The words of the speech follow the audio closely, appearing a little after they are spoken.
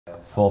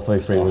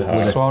4-3-3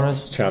 with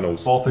Suarez.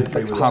 Channels.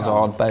 4-3-3 with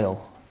Hazard,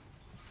 Bale.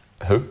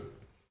 Who?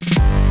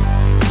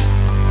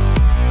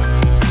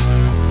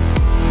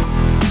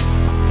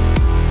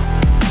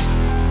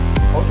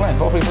 What playing?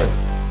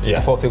 4-3-3.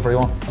 Yeah.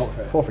 4-2-3-1.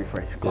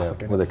 4-3-3.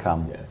 Classic. with a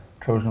cam. Yeah.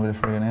 Trojan with a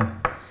 3 in here.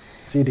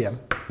 CDM.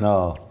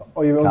 No.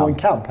 Oh, you're going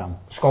Cam?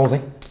 Scholesy.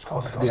 Yeah. Oh,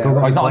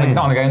 he's not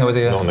on the game though, is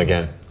he? Not on the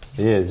game.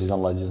 He is, he's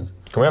on Legends.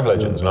 Can we have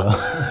legends now?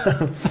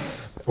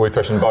 Are we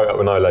pushing the boat up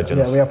with no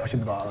legends? Yeah, we are pushing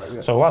the bar.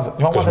 So was it?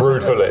 Because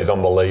Rude Hullet is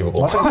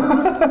unbelievable.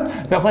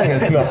 We're playing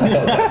against him.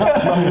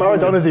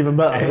 Maradona's even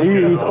better.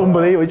 He's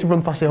unbelievable. He just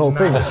runs past the whole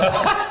team.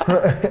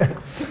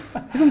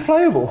 He's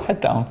unplayable.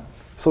 Head down.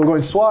 So we're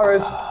going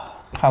Suarez.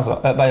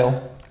 Hazard,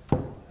 Bale.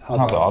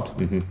 Hazard.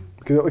 We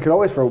could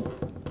always throw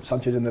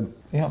Sanchez in the...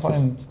 You're not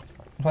playing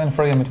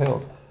 3 in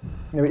midfield.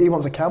 Yeah, but he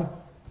wants a cam.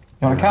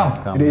 You want a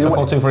cam? He So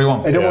don't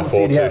 4-2-3-1. He don't want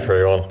CDM.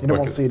 4-2-3-1. You don't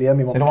want CDM,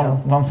 he wants You a don't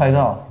cam. want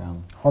Cesar?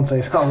 Juan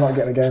says, I'm not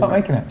getting a game. Not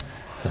making it.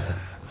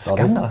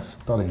 Scandalous.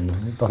 Dotty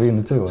in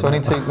the two. So we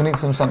need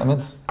some centre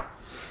mids.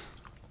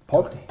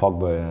 Pogba,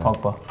 yeah.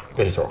 Pogba.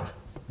 He's all right.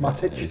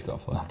 Matic. He's got a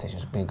flair. Matic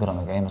just be good on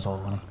the game as well,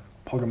 won't he?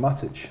 Pogba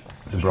Matic.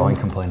 De Bruyne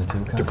can play in the two,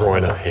 De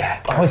Bruyne,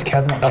 yeah. Oh, it's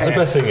Kevin. That's the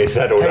best thing he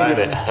said all day,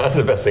 isn't it? That's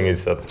the best thing he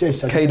said.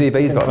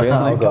 KDB's got to be in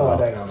I've there. got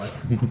that now,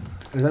 mate.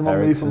 Has anyone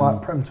moved from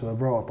like Prem to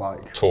abroad,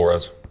 like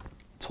Torres.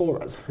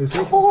 Torres?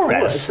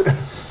 Torres?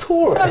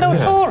 Torres? I know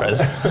Torres.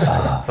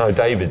 No,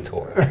 David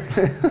Torres.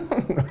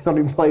 Not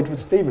even played for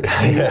Steven.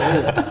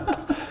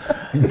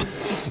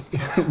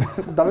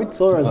 David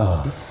Torres.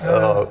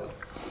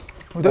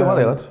 We're doing well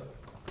here, lads.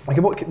 We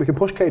can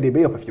push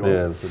KDB up if you want.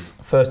 Yeah.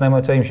 First name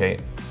on the team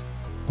sheet.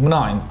 Number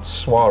 9,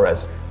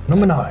 Suarez.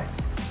 Number 9.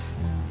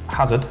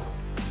 Hazard.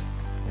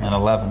 And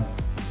 11.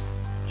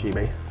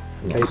 GB.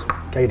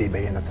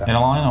 KDB in the 10. In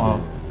a line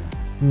or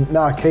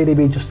Nah,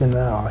 KDB just in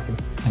there, I reckon.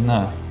 in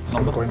there?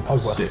 So we're going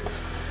Pogba.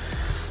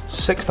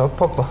 6 though,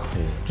 Pogba.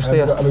 Just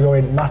there. Are we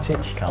going Matic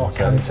or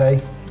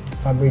Kante?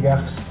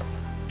 Fabregas?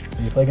 Did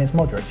you play against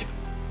Modric?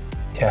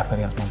 Yeah, I played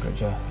against Modric,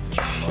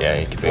 yeah. Yeah,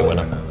 he could be a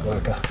winner.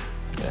 Luka.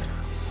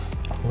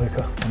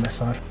 Luka on this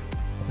side.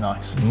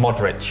 Nice.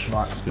 Modric.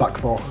 Right, back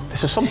 4.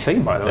 This is some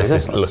team, by the way. This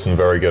is looking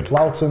very good.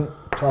 Lowton,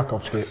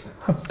 Tarkowski,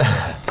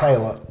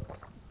 Taylor,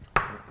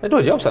 They do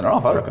a job centre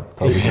off, I reckon.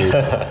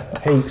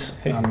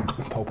 Heats, and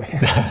Pope.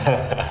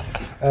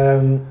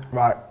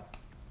 Right.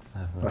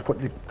 Let's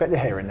get your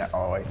hair in there.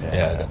 Oh, wait.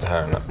 Yeah, got the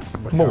hair in that.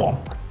 Number 1.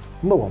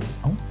 Number 1.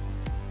 Oh.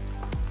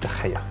 De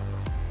Gea.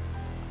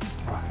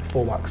 Right,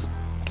 fullbacks,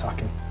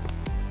 attacking.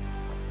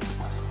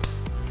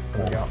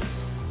 There we go.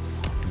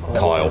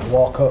 Kyle.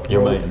 Walker,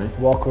 Your mate, innit?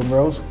 Walker and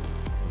Rose.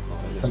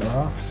 Centre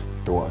halves.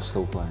 The water's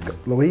still playing.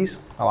 Louise.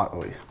 I like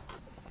Louise.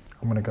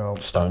 I'm going to go.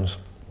 Stones.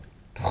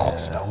 Oh,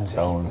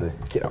 Stonesy.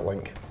 Keep that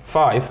link.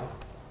 5.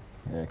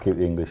 Yeah, keep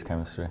the English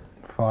chemistry.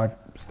 5,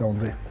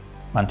 Stonesy.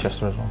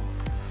 Manchester as well.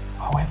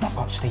 Oh, we've not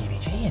got Stevie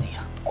G in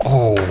here.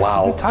 Oh,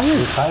 wow.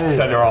 Tired.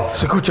 Centre off.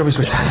 It's a good job he's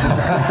retired.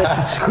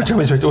 It's a good job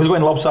he's retired. He was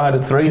going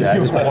lopsided 3 there. He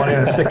was put one in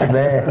and stick it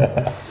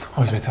there.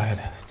 Oh, he's retired.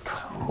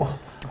 What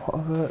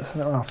other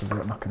centre halves have we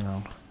got knocking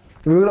around?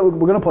 We're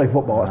going to play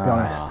football, let's be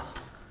honest.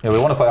 Yeah, we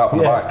want to play out from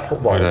the back.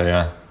 Football.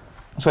 Yeah.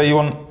 So you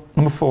want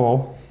number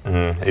 4?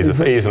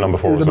 He's a number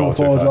 4 He's as a well. number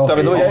 4 as well.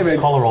 David Luiz.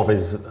 Kolarov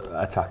is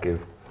attacking.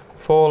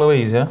 4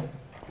 Louise, yeah?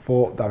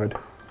 4, David.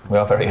 We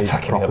are very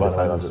attacking here, by the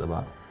way. defenders at the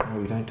back. No,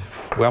 we don't.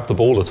 We have the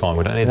ball all the time.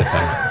 We don't need a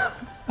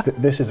thing.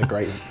 This is a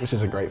great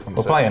fun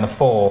We're set. playing a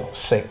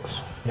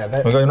 4-6.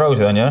 Yeah, We're going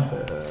Rosie then, yeah?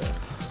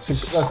 let's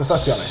be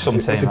honest. Some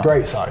It's team, a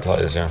great side. Like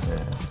this, yeah.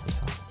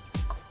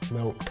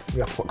 No, we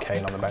have to put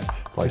Kane on the bench.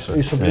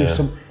 Placer.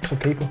 Some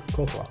keeper,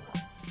 Courtois.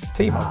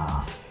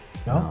 Timo.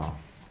 No?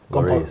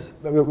 Lloris.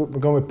 We're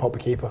going with Pope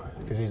keeper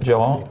because he's Joe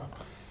the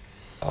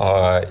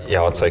Hart. keeper.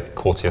 Yeah, I'd say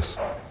Courteous.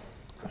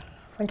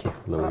 Thank you.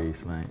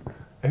 Lloris, mate.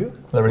 Who?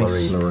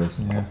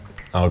 Lloris. Yeah.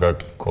 I'll go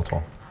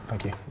Courtois.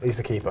 Thank you. He's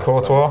the keeper.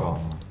 Courtois.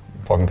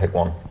 If I can pick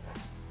one.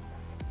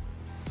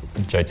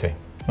 JT. You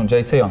want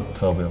JT on?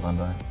 Toby or Van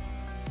Dijk.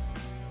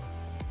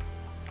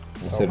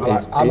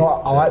 I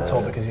like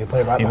Toby because he can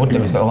play right He back. would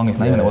do, he's got the longest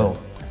name in the world.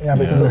 Yeah,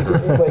 but he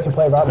can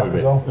play right back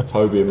as well.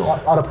 Toby and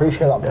I'd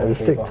appreciate that. Yeah,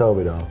 stick keeper.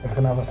 Toby down. If we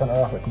can have a centre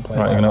half that can play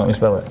Right, right you know how me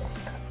spell it?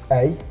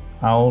 A,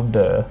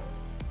 Alder.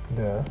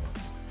 the,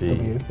 E.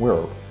 W,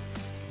 We're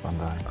Van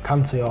Dijk.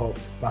 Kante or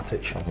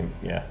Matic. I think,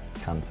 yeah.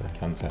 Kante.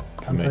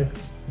 Kante.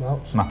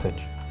 Well, Matic.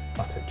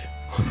 Matic.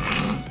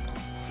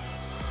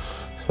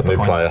 Flip New a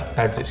coin. player.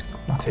 Heads it's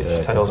Matic,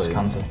 Yeah, tails it's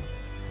probably. Kante.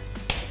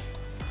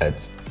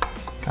 Heads.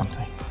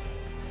 Kante.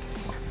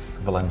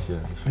 Valencia.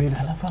 We need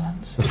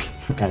Valencia.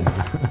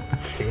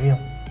 Coutinho.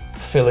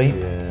 Philly.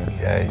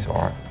 Yeah, he's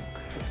alright.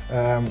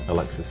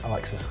 Alexis.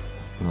 Alexis.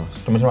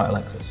 Someone's right,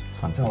 Alexis.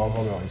 Sanchez. No, I'm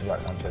probably going to like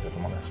Sanchez if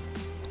I'm honest.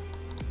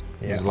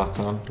 Yeah.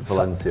 Zlatan.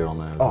 Valencia on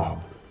there as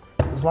well.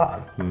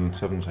 Zlatan.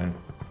 17.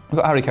 We've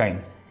got Harry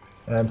Kane.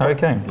 Harry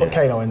Kane. Put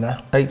Kano in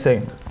there.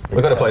 18.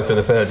 We've got to play through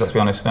the thirds, let's be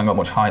honest. We haven't got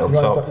much height up You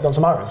top. want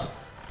some arrows?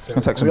 It's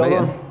going to take some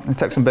beating. It's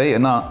take some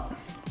beating, that.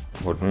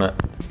 Wouldn't it?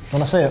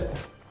 Want to see it?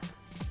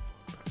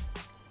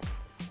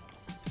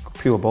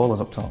 Pure ballers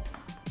up top.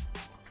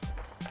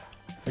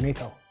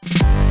 Finito.